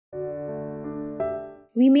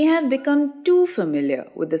We may have become too familiar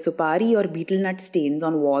with the supari or betel nut stains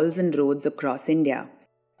on walls and roads across India.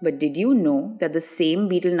 But did you know that the same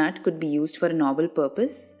betel nut could be used for a novel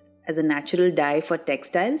purpose, as a natural dye for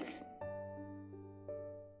textiles?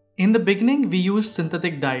 In the beginning, we used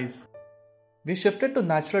synthetic dyes. We shifted to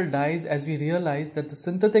natural dyes as we realized that the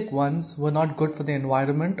synthetic ones were not good for the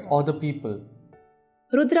environment or the people.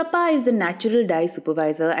 Rudrappa is the natural dye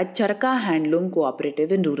supervisor at Charaka Handloom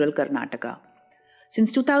Cooperative in rural Karnataka.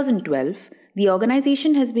 Since 2012, the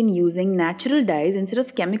organization has been using natural dyes instead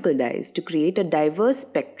of chemical dyes to create a diverse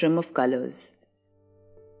spectrum of colors.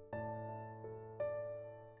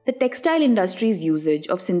 The textile industry's usage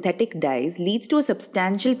of synthetic dyes leads to a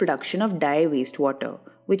substantial production of dye wastewater,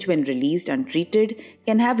 which, when released untreated,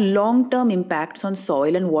 can have long-term impacts on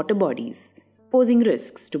soil and water bodies, posing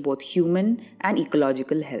risks to both human and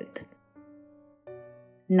ecological health.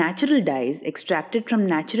 Natural dyes extracted from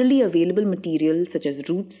naturally available materials such as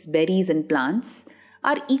roots, berries, and plants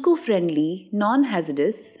are eco-friendly,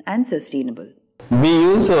 non-hazardous, and sustainable. We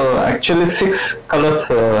use actually 6 colors,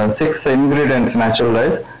 6 ingredients natural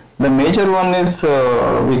dyes. The major one is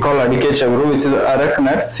we call adike, which is arak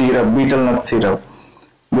nut syrup, betel nut syrup.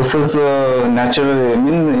 This is natural,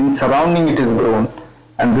 in surrounding it is grown,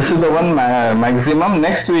 and this is the one maximum.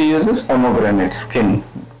 Next we use is pomegranate skin.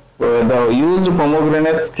 The used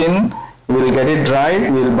pomegranate skin, we will get it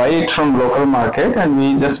dried, we will buy it from local market, and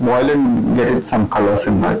we just boil it and get it some colors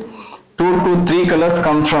in that. 2 to 3 colors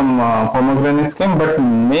come from pomegranate skin, but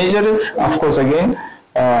major is of course again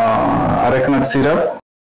arak nut syrup.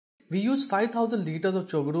 We use 5,000 liters of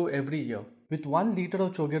choguru every year. With 1 liter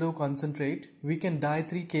of choguru concentrate, we can dye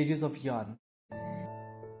 3 kgs of yarn.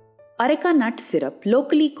 Areca nut syrup,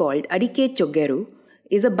 locally called adike choggeru,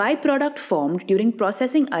 is a byproduct formed during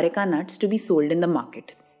processing areca nuts to be sold in the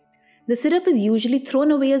market. The syrup is usually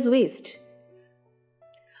thrown away as waste.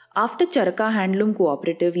 After Charaka Handloom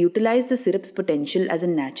Cooperative utilized the syrup's potential as a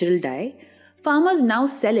natural dye, farmers now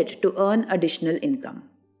sell it to earn additional income.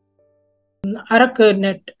 Arak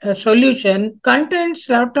nut solution contains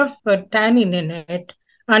a lot of tannin in it,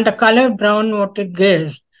 and the color brown what it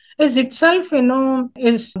gives is itself,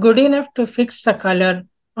 is good enough to fix the color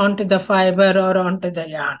onto the fiber or onto the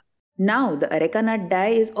yarn. Now the areca nut dye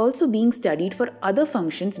is also being studied for other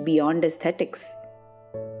functions beyond aesthetics.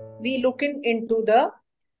 We look into the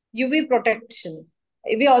UV protection.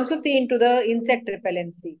 We also see into the insect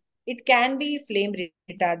repellency. It can be flame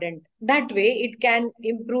retardant. That way, it can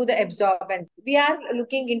improve the absorbance. We are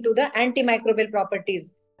looking into the antimicrobial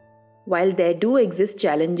properties. While there do exist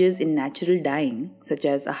challenges in natural dyeing, such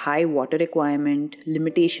as a high water requirement,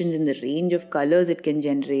 limitations in the range of colors it can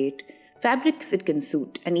generate, fabrics it can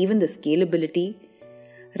suit, and even the scalability,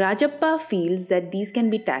 Rajappa feels that these can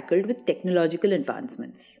be tackled with technological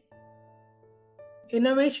advancements.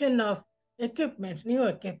 Innovation of equipments, new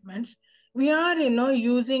equipments, we are,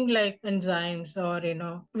 using like enzymes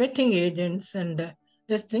or, wetting agents and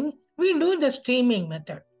this thing. We do the steaming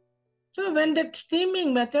method. So when that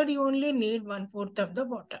steaming method, you only need 1/4 of the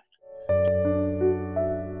water.